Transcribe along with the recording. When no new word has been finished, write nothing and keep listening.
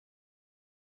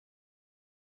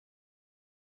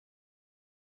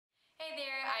Hey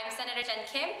there, I'm Senator Jen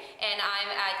Kim, and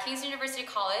I'm at King's University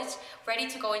College, ready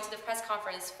to go into the press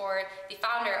conference for the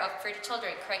founder of For the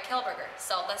Children, Craig Kielburger.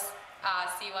 So let's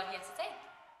see what he has to say.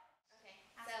 Okay,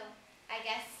 so I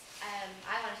guess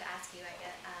I wanted to ask you,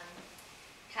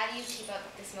 how do you keep up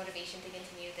this motivation to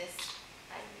continue this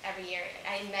every year?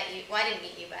 I met you, well, I didn't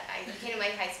meet you, but you came to my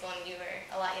high school and you were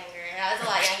a lot younger, and I was a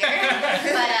lot younger.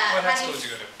 But what high school did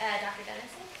you go to? Dr.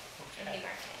 Denison in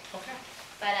Newmarket. Okay.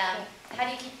 But how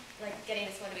do you keep getting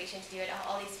this motivation to do it,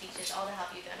 all these speeches, all the help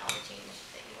you've done, all the change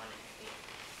that you wanted to do?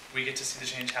 We get to see the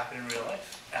change happen in real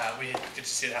life. We get to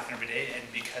see it happen every day, and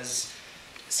because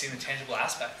seeing the tangible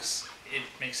aspects, it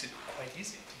makes it quite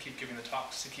easy to keep giving the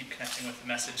talks, to keep connecting with the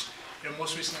message.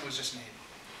 Most recently it was just in Haiti.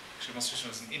 Actually, most recently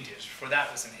it was in India. Before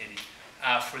that was in Haiti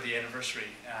for the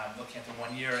anniversary, looking at the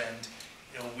 1 year, and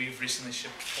we've recently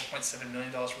shipped $4.7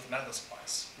 million worth of medical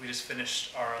supplies. We just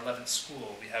finished our 11th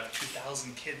school. We have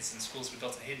 2,000 kids in schools we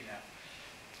built in Haiti now.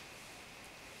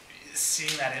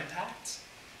 Seeing that impact,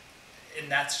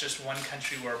 and that's just one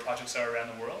country where our projects are around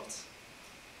the world.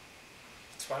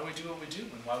 That's why we do what we do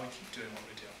and why we keep doing what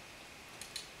we do.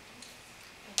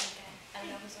 I don't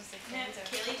know who's supposed to say this.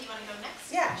 Kaylee, do you want to go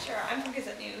next? Yeah, sure. I'm from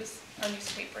Gazette News, a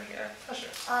newspaper here. Oh,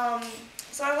 sure.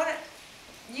 So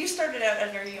you started out at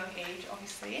a very young age,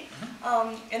 obviously.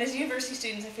 And as university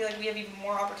students, I feel like we have even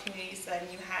more opportunities than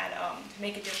you had to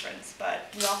make a difference,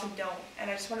 but we often don't. And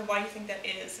I just wonder why you think that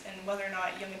is, and whether or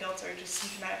not young adults are just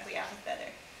symptomatically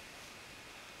apathetic.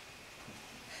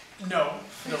 No,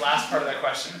 for the last part of that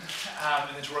question,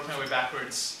 and then to work my way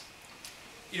backwards.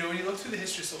 When you look through the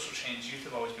history of social change, youth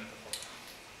have always been at the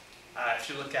forefront. If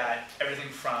you look at everything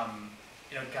from,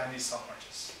 Gandhi's salt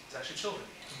marches, it's actually children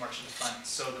who marched in the front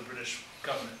so the British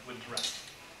government wouldn't arrest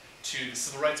them, to the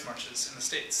civil rights marches in the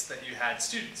States that you had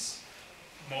students,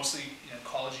 mostly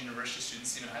college, university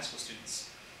students, even high school students,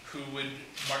 who would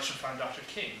march in front of Dr.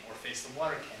 King or face the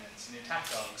water cannons and the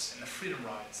attack dogs and the freedom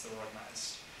rides that were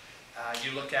organized.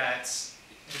 You look at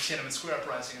the Tiananmen Square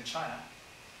uprising in China,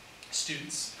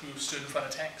 students who stood in front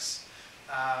of tanks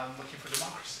looking for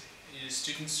democracy.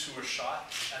 Students who were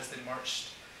shot as they marched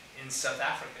in South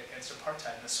Africa against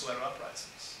apartheid in the Soweto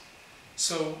uprisings.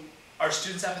 So are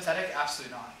students apathetic?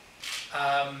 Absolutely not.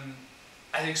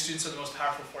 I think students are the most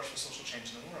powerful force for social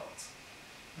change in the world.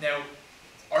 Now,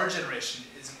 our generation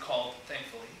isn't called,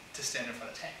 thankfully, to stand in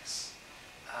front of tanks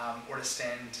or to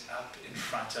stand up in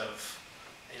front of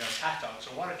attack dogs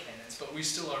or water cannons, but we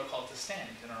still are called to stand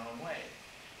in our own way.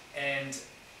 And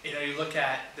you look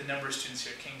at the number of students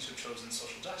here at King's who have chosen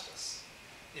social justice.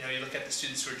 You look at the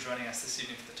students who are joining us this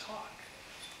evening for the talk.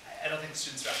 I don't think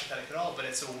students are apathetic at all, but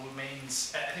I think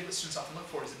what students often look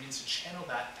for is a means to channel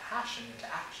that passion into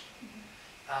action.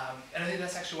 And I think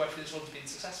that's actually why For the Children is being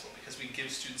successful, because we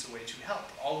give students a way to help.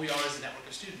 All we are is a network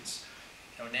of students.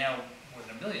 Now more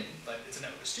than 1 million, but it's a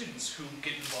network of students who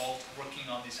get involved working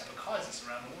on these type of causes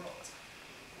around the world.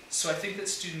 So I think that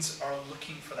students are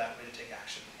looking for that way to take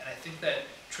action. And I think that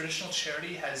traditional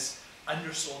charity has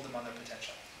undersold them on their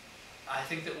potential. I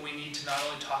think that we need to not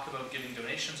only talk about giving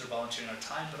donations or volunteering our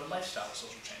time, but a lifestyle of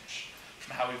social change.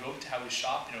 From how we vote to how we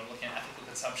shop, looking at ethical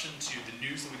consumption, to the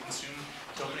news that we consume,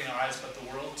 to opening our eyes about the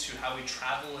world, to how we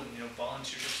travel and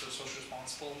volunteerships that are socially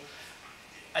responsible.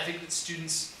 I think that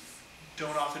students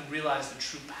don't often realize the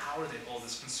true power they hold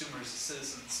as consumers, as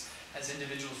citizens, as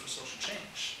individuals for social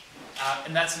change.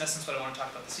 And that's in essence what I want to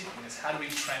talk about this evening, is how do we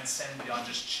transcend beyond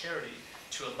just charity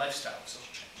to a lifestyle of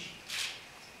social change.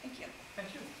 Thank you.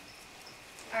 Thank you.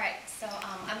 All right, so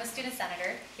I'm a student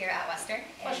senator here at Western,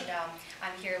 and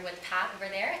I'm here with Pat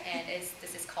over there, and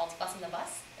this is called Bus on the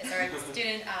Bus. It's our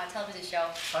student television show.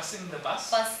 Bussing the bus?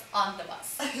 Bus on the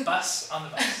Bus. Bus on the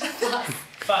bus. Bus.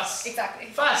 Bus. Exactly.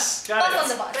 Bus. Got it. Bus on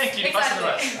the bus. Thank you. Exactly.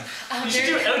 Bus on the bus. You should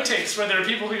do outtakes where there are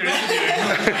people who you're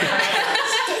interviewing.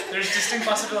 There's distinct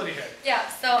possibility here. Yeah,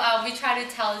 so we try to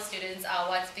tell the students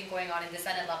what's been going on in the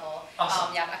Senate level,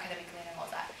 Awesome. academically and all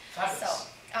that. Fabulous. So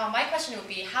my question would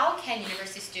be, how can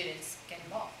university students get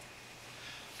involved?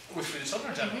 With For the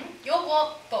Children in general?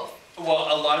 Well, both.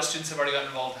 Well, a lot of students have already gotten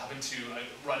involved helping to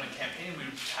run a campaign we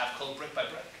have called Brick by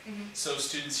Brick. So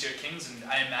students here at King's, and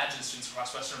I imagine students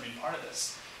across Western being part of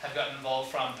this, have gotten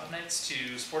involved from pub nights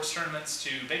to sports tournaments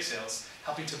to bake sales,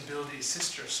 helping to build a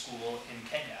sister school in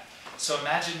Kenya. So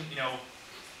imagine,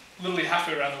 literally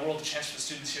halfway around the world, a chance for the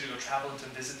students here to go travel and to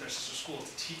visit their sister school,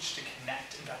 to teach, to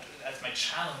connect. In fact, that's my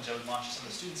challenge I would launch to some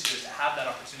of the students here, is to have that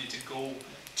opportunity to go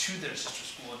to their sister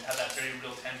school and to have that very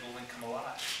real, tangible link come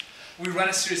alive. We run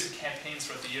a series of campaigns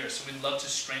throughout the year, so we'd love to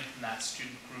strengthen that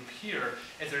student group here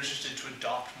if they're interested to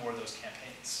adopt more of those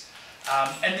campaigns.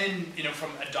 And then, from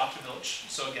Adopt a Village,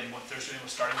 so again, what they're doing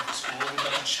was starting with the school. We'd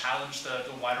like to challenge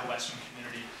the wider Western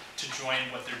community to join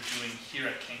what they're doing here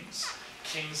at King's.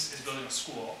 King's is building a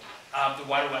school. The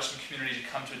wider Western community to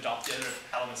come to adopt the other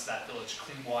elements of that village: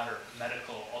 clean water,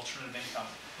 medical, alternative income,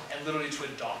 and literally to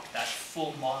adopt that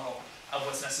full model of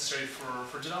what's necessary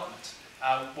for development.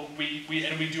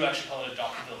 We do actually call it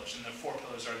Adopt a Village, and the 4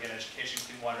 pillars are, again, education,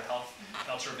 clean water, health, and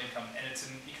alternative income, and it's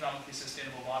an economically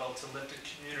sustainable model to lift a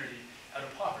community out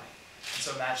of poverty. And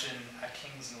so imagine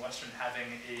King's and Western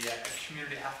having a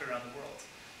community halfway around the world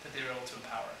that they were able to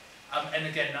empower. And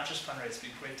again, not just fundraise, it'd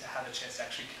be great to have a chance to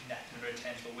actually connect in a very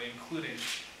tangible way, including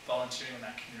volunteering in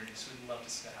that community. So we'd love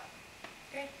to see that happen.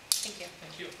 Great. Thank you.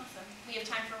 Thank you. Awesome. We have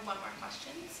time for one more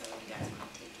question, so if you guys want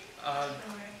to take it.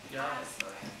 Yeah.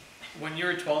 When you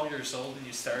were 12 years old and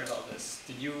you started all this,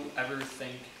 did you ever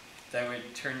think that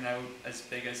would turn out as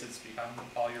big as it's become,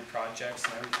 all your projects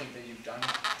and everything that you've done?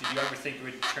 Did you ever think it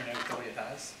would turn out the way it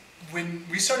has? When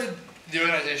we started the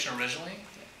organization originally,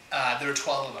 there were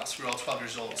 12 of us. We were all 12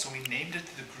 years old, so we named it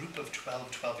the Group of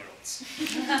 12-12-year-olds.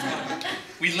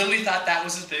 We literally thought that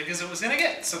was as big as it was going to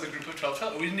get, so the Group of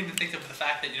 12-12. We didn't even think of the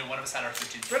fact that one of us had our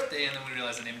 15th birthday, and then we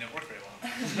realized the name didn't work very well.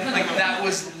 Like, that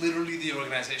was literally the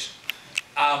organization.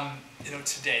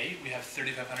 Today we have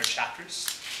 3,500 chapters.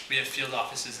 We have field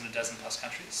offices in 12+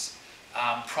 countries.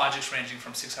 Projects ranging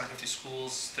from 650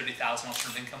 schools, 30,000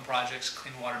 alternative income projects,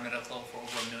 clean water, medical for over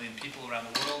 1 million people around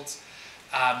the world.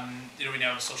 We now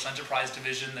have a social enterprise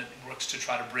division that works to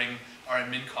try to bring our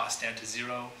admin costs down to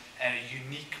 0, and a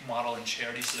unique model in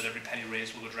charity so that every penny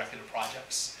raised will go directly to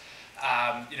projects.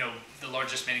 The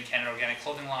largest made in Canada organic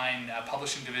clothing line, a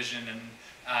publishing division, and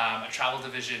a travel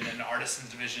division, and an artisans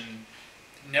division.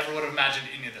 Never would have imagined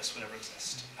any of this would ever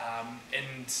exist.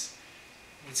 And it's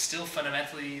still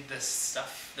fundamentally this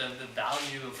stuff, the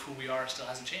value of who we are still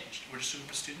hasn't changed. We're just a group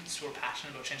of students who are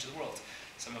passionate about changing the world.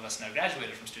 Some of us now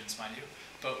graduated from students, mind you,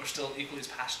 but we're still equally as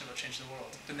passionate about changing the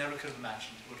world. But never could have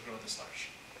imagined it would grow this large.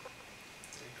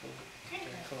 Very cool. Great.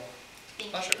 Very cool.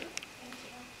 Thank Pleasure. you. Thank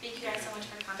you. Thank you guys so much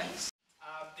for coming. Thanks.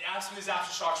 The afternoon's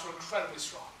aftershocks were incredibly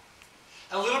strong.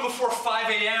 A little before 5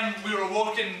 a.m., we were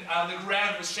awoken, the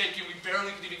ground was shaking, we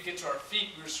barely could even get to our feet,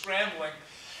 we were scrambling,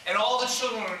 and all the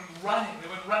children were running. They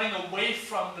went running away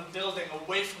from the building,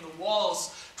 away from the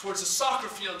walls, towards the soccer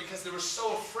field because they were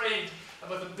so afraid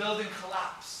about the building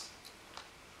collapse.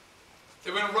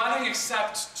 They went running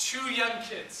except 2 young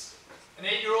kids, an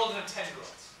 8-year-old and a 10-year-old.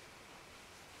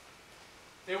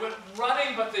 They went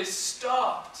running, but they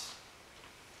stopped,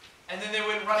 and then they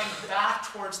went running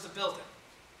back towards the building.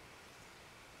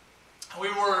 We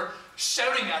were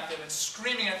shouting at them and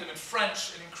screaming at them in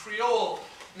French and in Creole.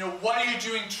 What are you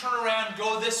doing? Turn around,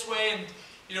 go this way.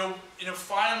 And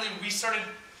finally we started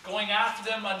going after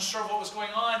them, unsure of what was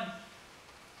going on.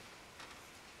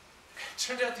 It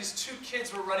turned out these 2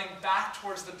 kids were running back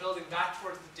towards the building, back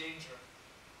towards the danger,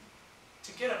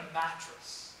 to get a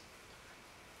mattress.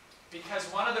 Because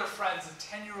one of their friends, a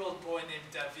 10-year-old boy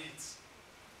named David,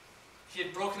 he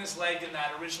had broken his leg in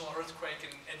that original earthquake,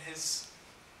 and he was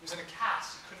in a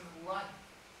cast, he couldn't run.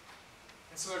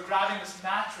 And so they're grabbing this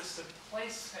mattress to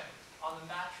place him on the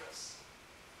mattress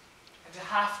and to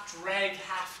half drag,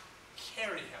 half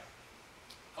carry him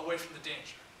away from the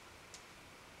danger.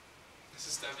 This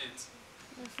is David,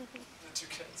 the 2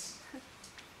 kids.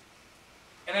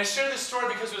 And I share this story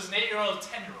because it was an 8-year-old,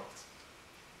 10-year-old.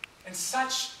 And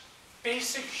such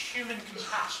basic human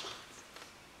compassion.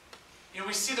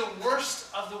 We see the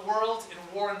worst of the world in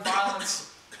war and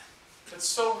violence, but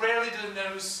so rarely do the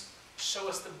news show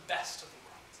us the best of the world.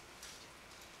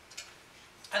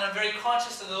 And I'm very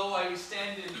conscious that though I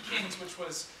stand in King's, which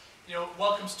was,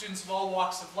 welcome students of all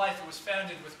walks of life, it was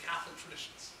founded with Catholic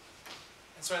traditions.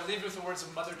 And so I leave you with the words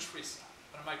of Mother Teresa,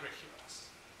 one of my great heroes.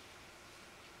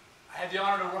 I had the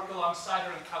honor to work alongside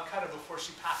her in Calcutta before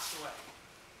she passed away.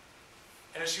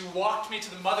 And as she walked me to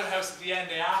the mother house at the end,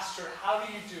 I asked her, how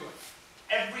do you do it?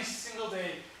 Every single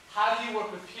day, how do you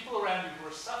work with people around you who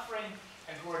are suffering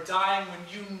and who are dying when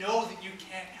you know that you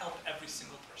can't help every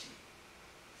single person?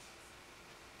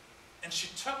 And she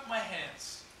took my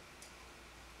hands,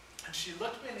 and she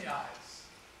looked me in the eyes,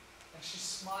 and she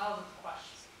smiled at the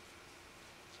question.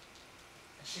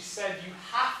 And she said, you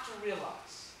have to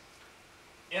realize,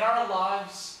 in our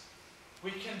lives,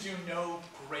 we can do no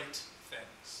great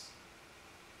things.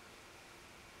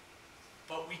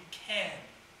 But we can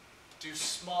do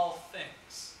small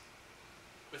things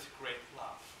with great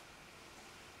love.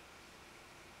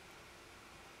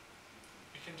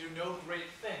 We can do no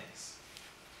great things,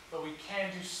 but we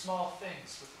can do small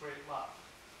things with great love.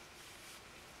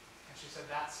 And she said,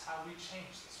 that's how we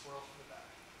change this world for the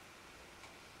better.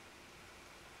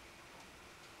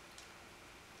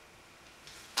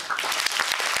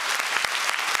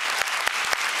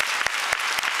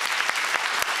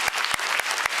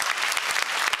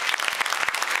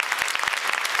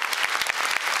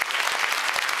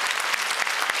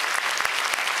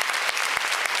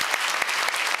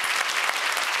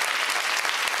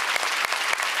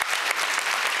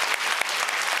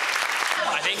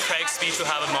 Craig's speech will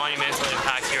have a monumental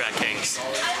impact here at King's.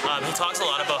 He talks a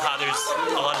lot about how there's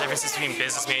a lot of differences between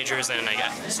business majors and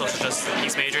social justice and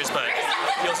peace majors, but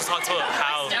he also talks about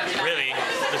how really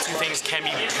the two things can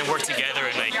work together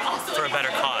and for a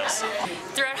better cause.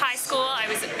 Throughout high school, I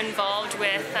was involved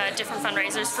with different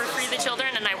fundraisers for Free the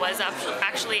Children, and I was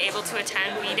actually able to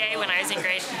attend We Day when I was in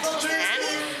grade 10.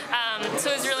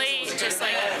 So it was really just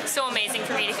so amazing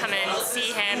for me to come and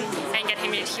see him and get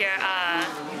him to hear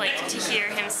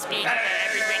him speak about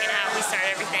everything and how we started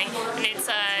everything.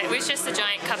 And it was just a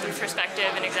giant cup of perspective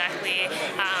and exactly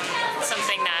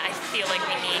something that I feel like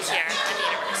we need here at the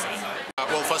university.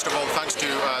 Well, first of all, thanks to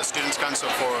Students' Council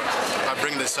for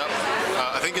bringing this up.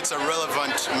 I think it's a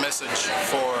relevant message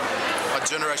for a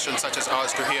generation such as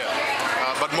ours to hear.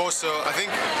 But more so, I think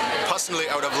personally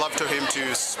I would have loved for him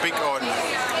to speak on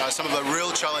some of the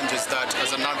real challenges that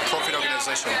as a non-profit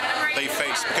organization they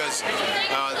face, because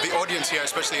the audience here,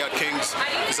 especially at King's,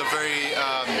 is a very,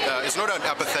 it's not an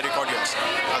apathetic audience.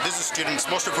 These are students,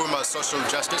 most of whom are social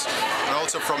justice, and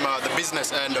also from the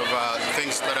business end of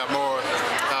things that are more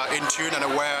in tune and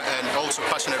aware and also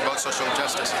passionate about social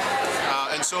justice.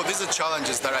 And so these are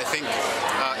challenges that I think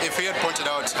if he had pointed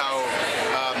out how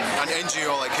an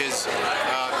NGO like his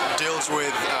deals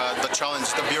with the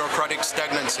challenge, the bureaucratic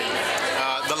stagnancy,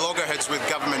 the loggerheads with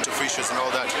government officials and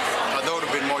all that, that would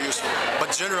have been more useful.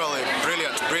 But generally,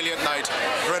 brilliant night,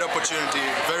 great opportunity,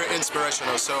 very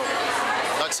inspirational. So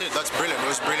that's it, that's brilliant. It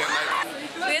was a brilliant night.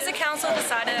 We as a council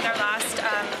decided at our last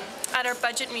at our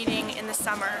budget meeting in the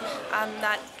summer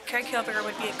that Craig Kielburger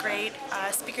would be a great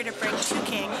speaker to bring to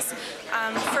King's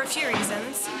for a few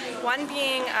reasons. One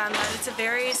being that it's a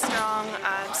very strong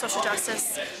social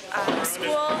justice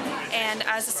school, and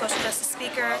as a social justice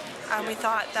speaker, we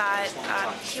thought that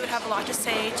he would have a lot to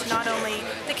say to not only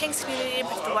the King's community,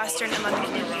 but the Western and London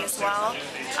community as well.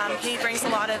 He brings a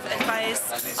lot of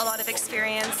advice, a lot of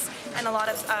experience, and a lot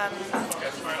of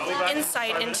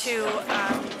insight into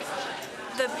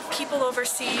the people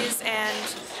overseas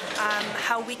and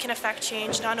how we can affect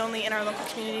change not only in our local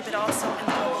community but also in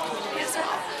the global community as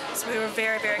well. So we were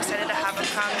very, very excited to have him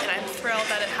come, and I'm thrilled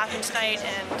that it happened tonight,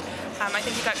 and I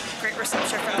think he got great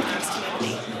reception from the King's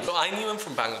community. So I knew him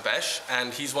from Bangladesh,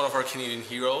 and he's one of our Canadian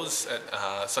heroes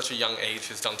at such a young age.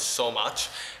 He's done so much,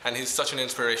 and he's such an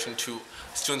inspiration to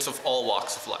students of all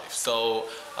walks of life. So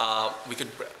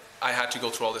I had to go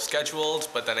through all the schedules,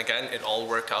 but then again, it all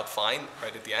worked out fine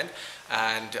right at the end.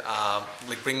 And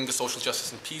bringing the social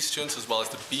justice and peace students as well as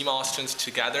the BMOS students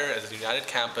together as a united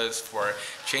campus for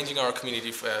changing our community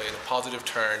in a positive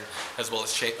turn, as well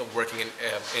as working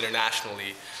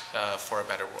internationally for a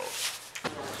better world.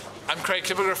 I'm Craig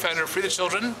Kielburger, founder of Free the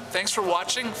Children. Thanks for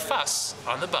watching Fuss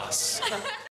on the Bus.